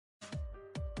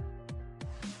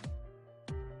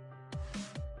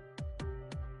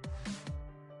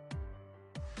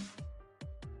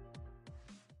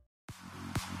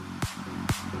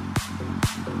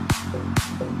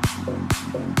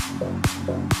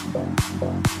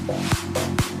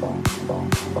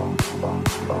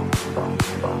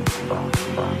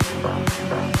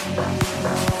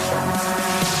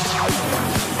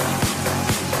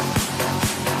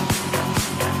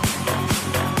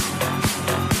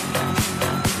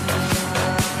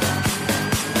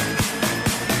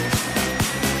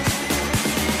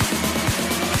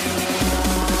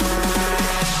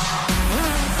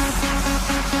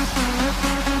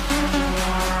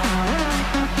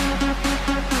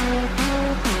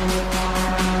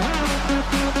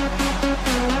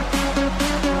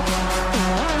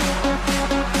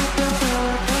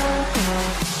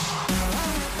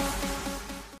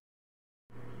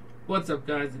What's up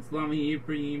guys, it's Llama here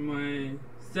bringing my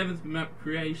 7th map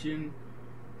creation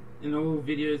in all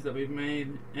videos that we've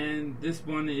made, and this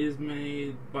one is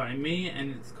made by me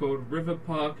and it's called River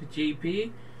Park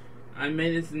GP. I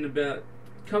made this in about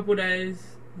a couple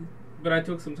days, but I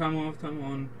took some time off,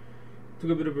 took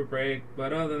a bit of a break,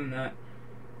 but other than that,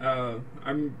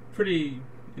 I'm pretty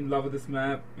in love with this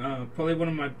map. Probably one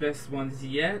of my best ones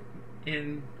yet,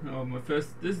 and this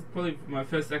is probably my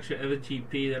first actual ever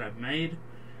GP that I've made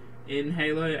in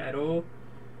Halo at all.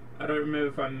 I don't remember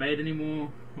if I made any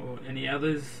more or any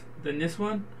others than this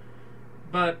one,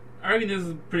 but I reckon this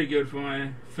is pretty good for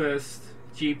my first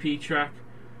GP track.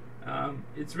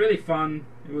 It's really fun.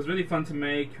 It was really fun to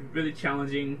make, really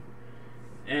challenging,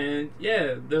 and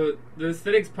yeah, the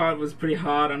aesthetics part was pretty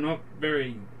hard. I'm not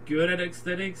very good at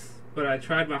aesthetics, but I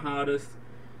tried my hardest,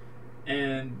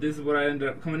 and this is what I ended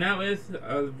up coming out with.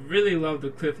 I really love the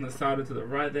cliff on the side to the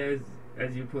right there,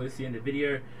 as you'll probably see in the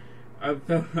video.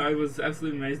 I was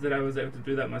absolutely amazed that I was able to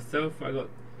do that myself. I got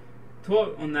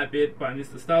taught on that bit by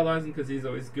Mr. Stylizing, because he's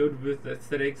always good with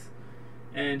aesthetics,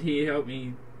 and he helped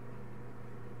me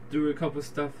do a couple of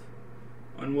stuff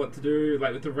on what to do,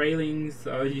 like with the railings.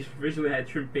 I originally had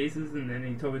trim pieces, and then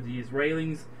he told me to use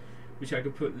railings, which I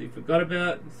completely forgot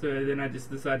about, so then I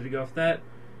just decided to go off that,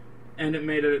 and it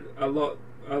made it a lot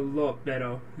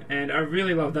better. And I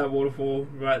really love that waterfall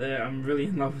right there. I'm really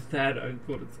in love with that. I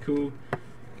thought it's cool.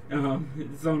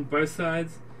 It's on both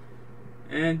sides,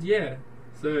 and yeah,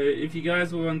 so if you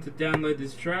guys want to download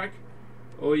this track,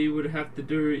 all you would have to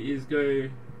do is go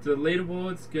to the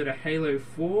leaderboards, go to Halo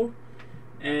 4,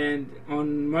 and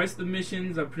on most of the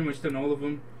missions, I've pretty much done all of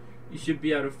them, you should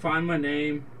be able to find my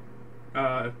name.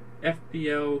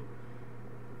 FPL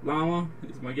Llama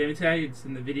is my game tag, it's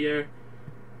in the video.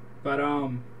 But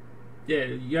yeah,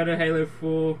 you go to Halo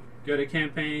 4, go to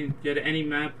campaign, go to any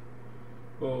map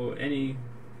or any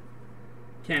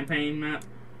campaign map,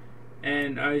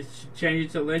 and I should change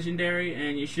it to legendary,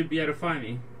 and you should be able to find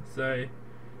me. So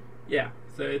yeah,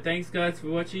 so thanks guys for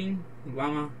watching.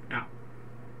 Llama out.